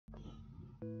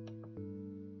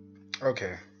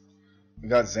Okay, we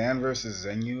got Zan versus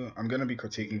Zenyou. I'm gonna be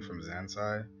critiquing from Zan's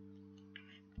side.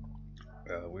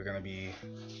 We're gonna be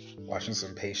watching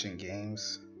some patient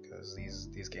games because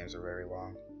these games are very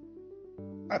long.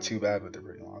 Not too bad, but they're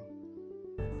pretty long.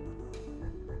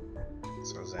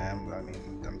 So Zan, I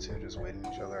mean, them two just waiting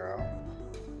each other out.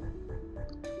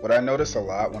 What I noticed a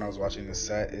lot when I was watching this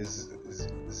set is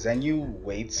Zenyou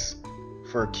waits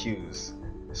for cues.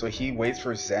 So he waits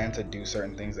for Zan to do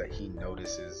certain things that he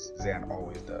notices Zan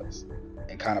always does,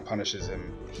 and kind of punishes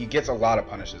him. He gets a lot of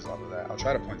punishes off of that. I'll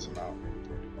try to point some out.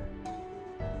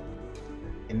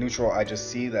 In neutral, I just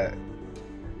see that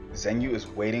Zenyou is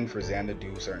waiting for Zan to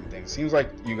do certain things. Seems like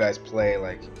you guys play,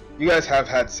 like, you guys have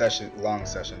had long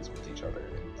sessions with each other.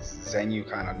 Zenyou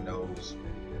kind of knows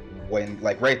when,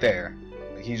 like right there,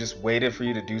 like he just waited for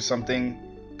you to do something.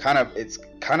 It's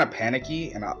kind of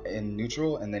panicky and in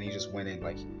neutral, and then he just went in.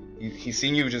 Like he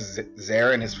seen you just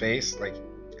zare in his face. Like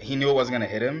he knew it wasn't gonna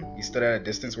hit him. He stood at a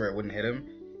distance where it wouldn't hit him,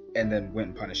 and then went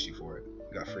and punished you for it.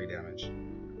 You got free damage.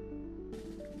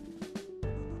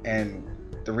 And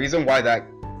the reason why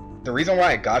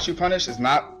it got you punished is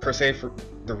not per se for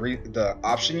the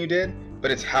option you did, but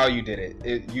it's how you did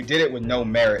it. You did it with no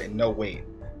merit and no weight,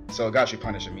 so it got you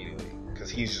punished immediately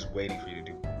because he's just waiting for you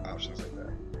to do options like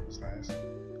that. It's nice.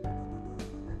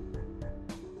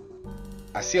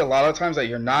 I see a lot of times that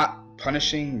you're not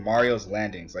punishing Mario's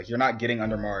landings. Like you're not getting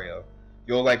under Mario.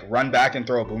 You'll like run back and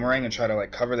throw a boomerang and try to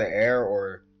like cover the air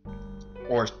or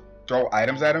throw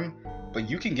items at him. But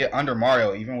you can get under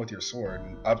Mario even with your sword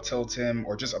and up tilt him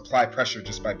or just apply pressure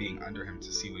just by being under him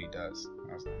to see what he does.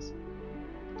 That was nice.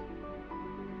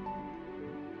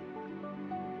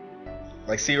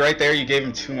 Like see right there, you gave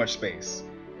him too much space.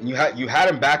 And you had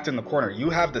him backed in the corner. You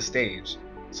have the stage.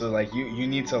 So like you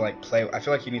need to like play. I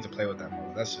feel like you need to play with that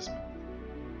more. That's just me.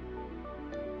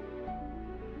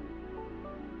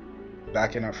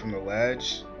 Backing up from the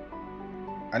ledge.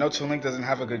 I know Toon doesn't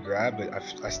have a good grab, but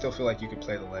I still feel like you could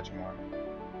play the ledge more.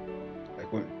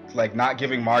 Like not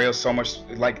giving Mario so much,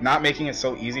 like not making it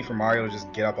so easy for Mario to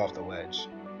just get up off the ledge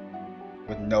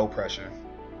with no pressure.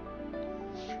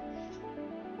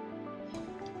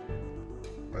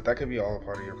 But that could be all a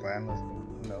part of your plan.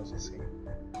 Who knows? Let's see.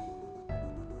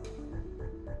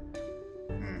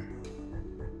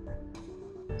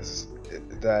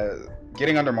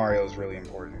 Getting under Mario is really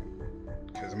important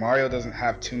because Mario doesn't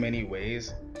have too many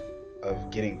ways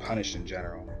of getting punished in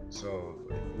general. So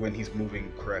when he's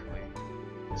moving correctly,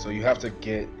 so you have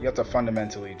to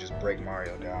fundamentally just break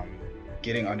Mario down.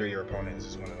 Getting under your opponent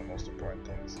is one of the most important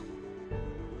things.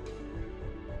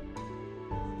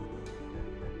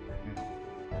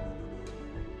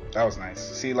 That was nice.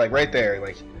 See, like right there,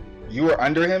 like you were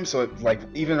under him, so it, like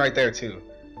even right there too.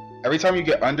 Every time you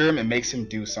get under him, it makes him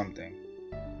do something.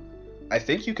 I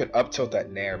think you could up tilt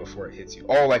that nair before it hits you.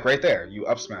 Oh, like right there, you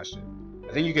up smashed it.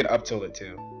 I think you could up tilt it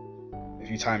too, if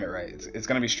you time it right. It's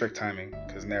gonna be strict timing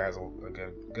because nair has a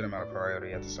good amount of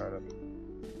priority at the startup.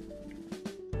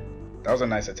 That was a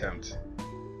nice attempt.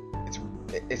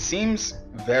 It seems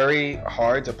very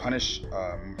hard to punish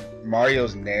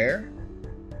Mario's nair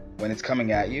when it's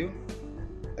coming at you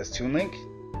as Toon Link,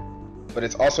 but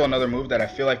it's also another move that I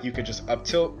feel like you could just up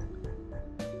tilt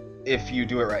if you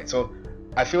do it right. So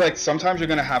I feel like sometimes you're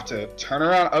gonna have to turn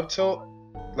around up tilt,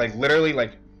 like literally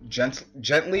like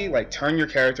gently like turn your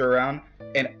character around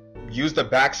and use the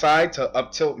backside to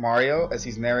up tilt Mario as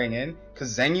he's nairing in,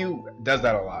 because Zenyou does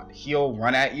that a lot. He'll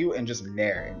run at you and just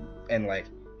nair, and like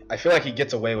I feel like he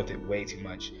gets away with it way too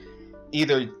much.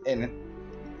 And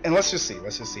let's just see,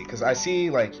 because I see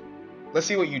like, let's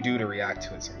see what you do to react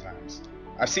to it sometimes.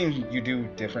 I've seen you do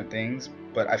different things,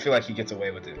 but I feel like he gets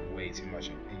away with it way too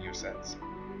much in your sets.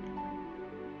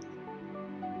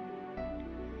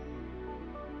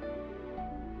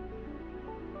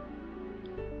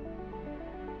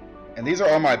 And these are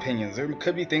all my opinions. There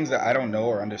could be things that I don't know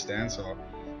or understand, so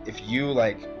if you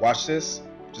like watch this,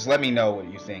 just let me know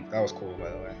what you think. That was cool, by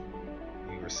the way.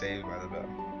 You were saved by the bell.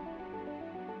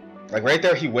 Like right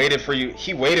there, he waited for you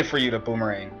to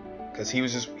boomerang, because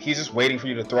he's just waiting for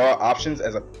you to throw out options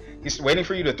he's waiting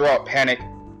for you to throw out panic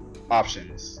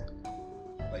options.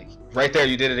 Like right there,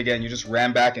 you did it again. You just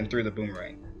ran back and threw the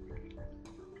boomerang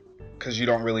because you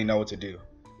don't really know what to do.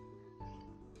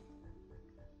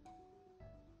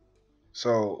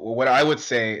 So what I would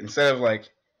say, instead of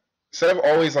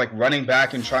always like running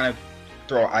back and trying to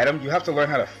throw an item, you have to learn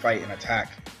how to fight and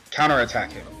attack, counter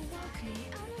attack him,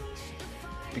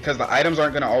 because the items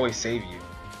aren't going to always save you.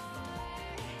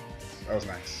 That was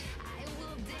nice.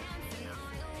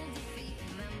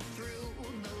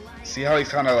 See how he's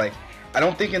kind of like, I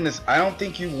don't think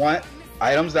you want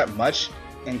items that much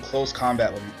in close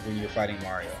combat when you're fighting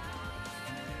Mario.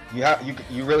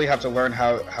 You really have to learn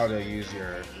how to use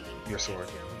your sword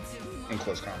in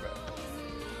close combat.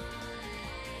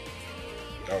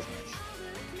 That was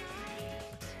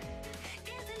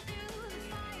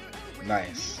nice.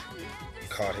 Nice.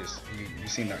 Caught his. You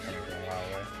seen that coming from a while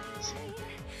away. So.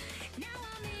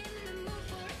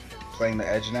 Playing the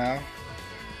edge now.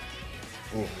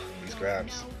 Ooh, these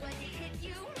grabs.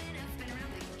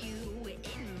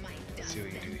 Let's see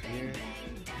what you do here.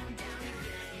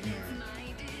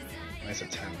 Nice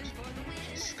attempt.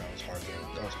 That was hard to do.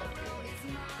 That was hard to do.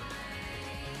 It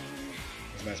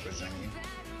was nice by Zenyou.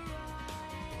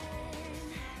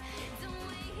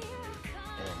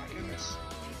 Oh my goodness.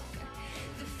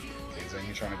 Okay,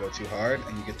 Zenyou trying to go too hard,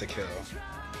 and you get the kill.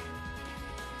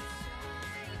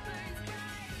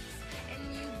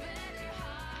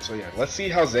 So yeah, let's see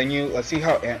how Zenyou, let's see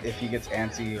how if he gets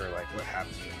antsy or like what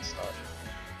happens when he starts.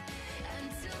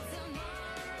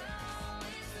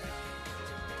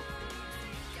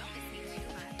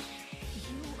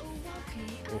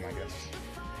 Oh my goodness.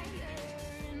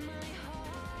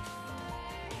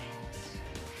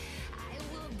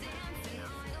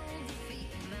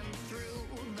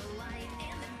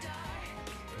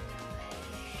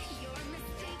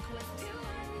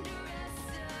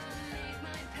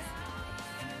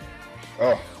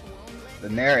 Oh, the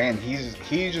Nair in.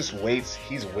 He just waits.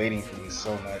 He's waiting for you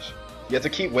so much. You have to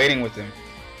keep waiting with him.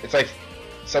 It's like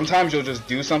sometimes you'll just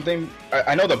do something.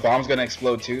 I know the bomb's gonna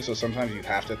explode too, so sometimes you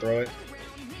have to throw it.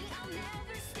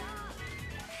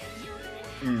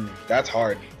 That's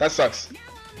hard. That sucks.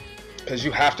 Because you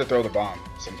have to throw the bomb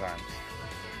sometimes.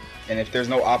 And if there's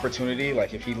no opportunity,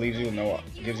 like if he leaves you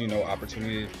gives you no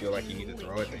opportunity to feel like you need to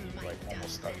throw it, then you're like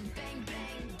almost stuck.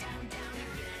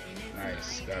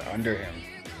 Nice. Got under him.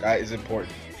 That is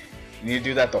important. You need to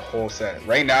do that the whole set.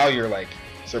 Right now, your like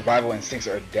survival instincts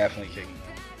are definitely kicking.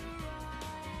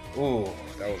 Ooh,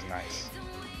 that was nice.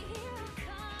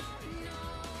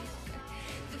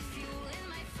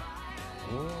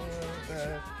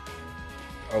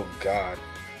 Oh god.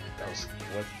 That was,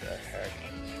 what the heck?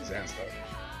 Zan stuff.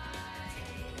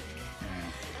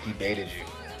 He baited you.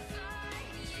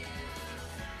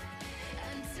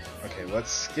 Okay,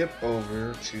 let's skip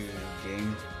over to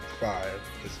game 5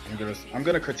 because I'm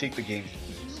gonna critique the games you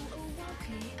lose.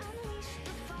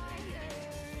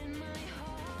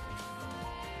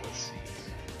 Let's see.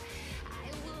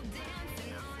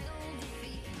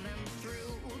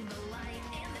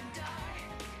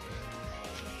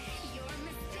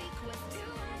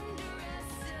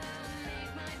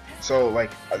 So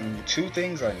like two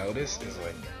things I noticed is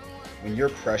like when you're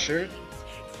pressured,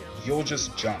 you'll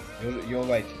just jump. You'll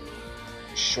like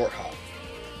short hop.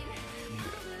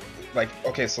 Like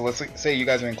okay, so let's say you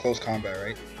guys are in close combat,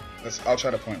 right? I'll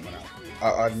try to point one out.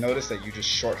 I've noticed that you just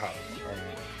short hop.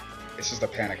 It's just a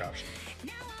panic option.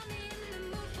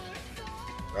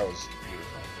 That was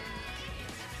beautiful.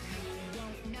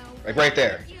 Like right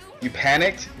there, you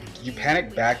panicked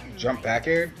back, jump back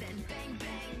air,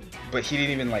 but he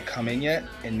didn't even like come in yet,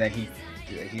 and then he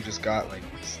just got like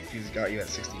he's got you at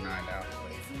 69 now.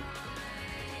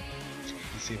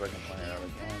 Let's see if I can point it out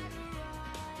again.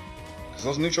 Because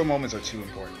those neutral moments are too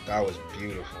important. That was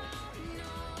beautiful.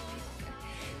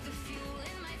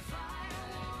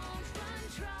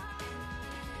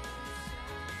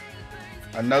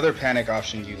 Another panic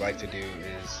option you like to do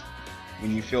is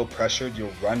when you feel pressured,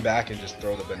 you'll run back and just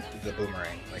throw the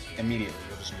boomerang. Like immediately,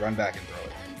 you'll just run back and throw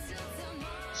it.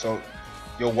 So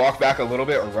you'll walk back a little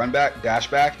bit or run back, dash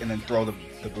back, and then throw the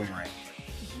boomerang.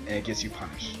 And it gets you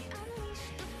punished.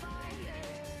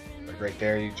 Like right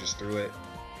there, you just threw it.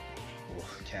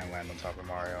 Oof, can't land on top of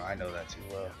Mario. I know that too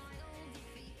well.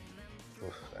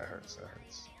 Oof, that hurts, that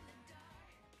hurts.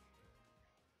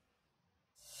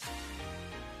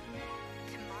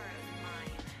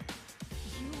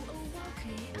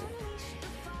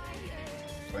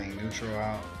 Playing neutral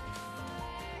out.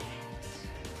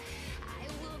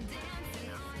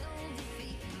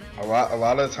 A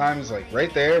lot of the times, like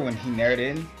right there when he nared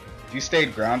in, if you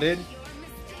stayed grounded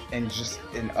and just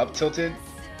up tilted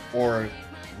or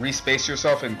respace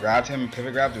yourself and grabbed him,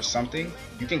 pivot grabbed or something,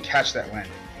 you can catch that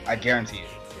landing. I guarantee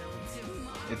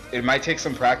it. It might take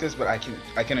some practice, but I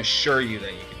can assure you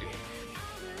that you can do it.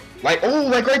 Like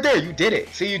like right there, you did it.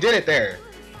 See, you did it there.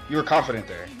 You were confident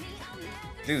there.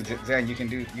 Dude, Zan, you can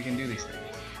do these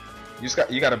things.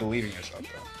 You gotta believe in yourself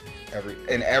though.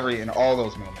 In all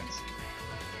those moments.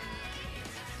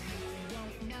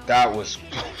 That was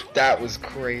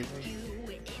crazy.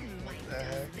 What the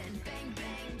heck?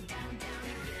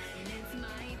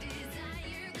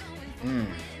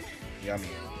 Yummy.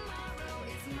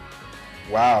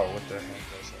 Wow, what the heck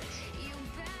was that?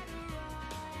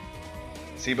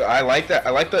 See, but I like that. I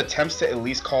like the attempts to at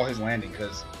least call his landing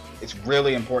because it's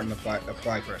really important to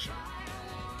apply pressure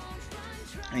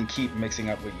and keep mixing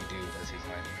up what you do as he's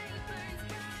landing.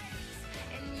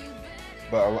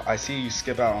 But I see you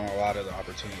skip out on a lot of the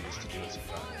opportunities to do it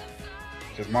sometimes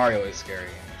because Mario is scary,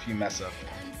 and if you mess up,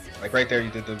 like right there, you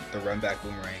did the run back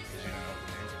boomerang because you know.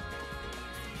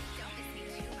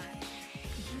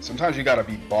 Sometimes you gotta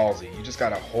be ballsy. You just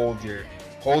gotta hold your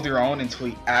own until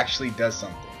he actually does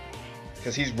something.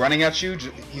 Because he's running at you.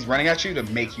 He's running at you to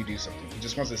make you do something. He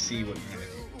just wants to see what you're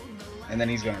gonna do, and then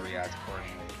he's gonna react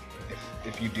accordingly.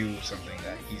 If you do something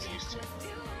that he's used to.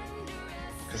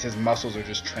 Because his muscles are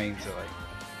just trained to like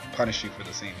punish you for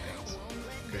the same things.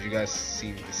 Because you guys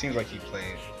it seems like you played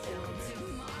a little bit.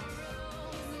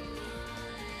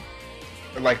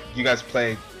 Or like you guys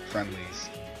played friendlies.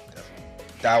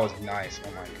 That was nice.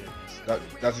 Oh my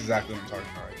goodness. That's exactly what I'm talking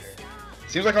about right there.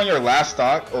 Seems like on your last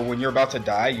stock or when you're about to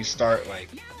die, you start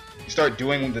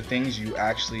doing the things you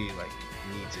actually like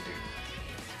need to do.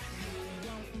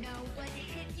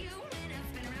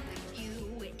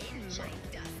 So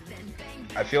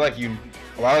I feel like a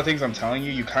lot of things I'm telling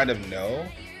you kind of know,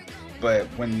 but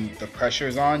when the pressure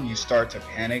is on, you start to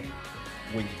panic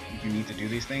when you need to do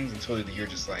these things until you're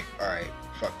just like, all right,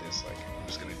 fuck this. Like I'm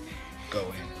just gonna go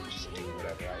in and just do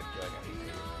whatever I feel like I need to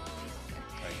do.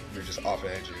 Like you're just off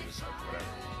edge, you're just like whatever.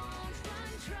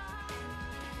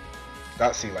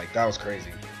 That was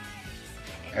crazy.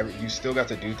 You still got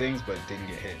to do things, but it didn't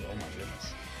get hit. Oh my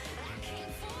goodness.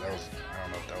 I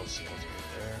don't know if that was supposed to be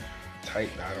there.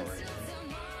 Tight battle right here.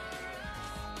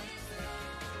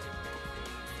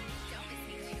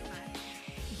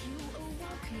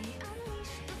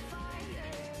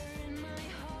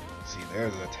 See,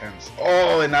 there's the attempts.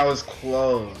 Oh, and that was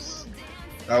close.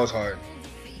 That was hard.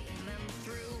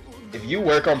 If you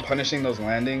work on punishing those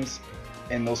landings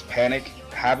and those panic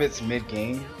habits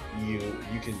mid-game, you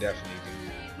can definitely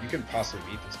you can possibly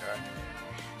beat this guy.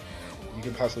 You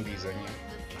can possibly beat Zenyou.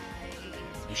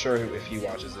 I'm sure if he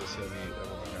watches this, he'll be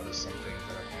able to notice some things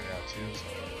that I pointed out too. So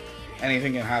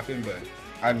anything can happen, but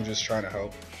I'm just trying to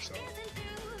help. So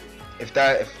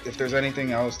if there's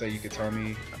anything else that you could tell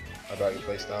me about your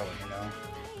playstyle, let me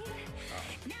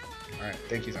know. Alright,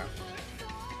 thank you, Tom.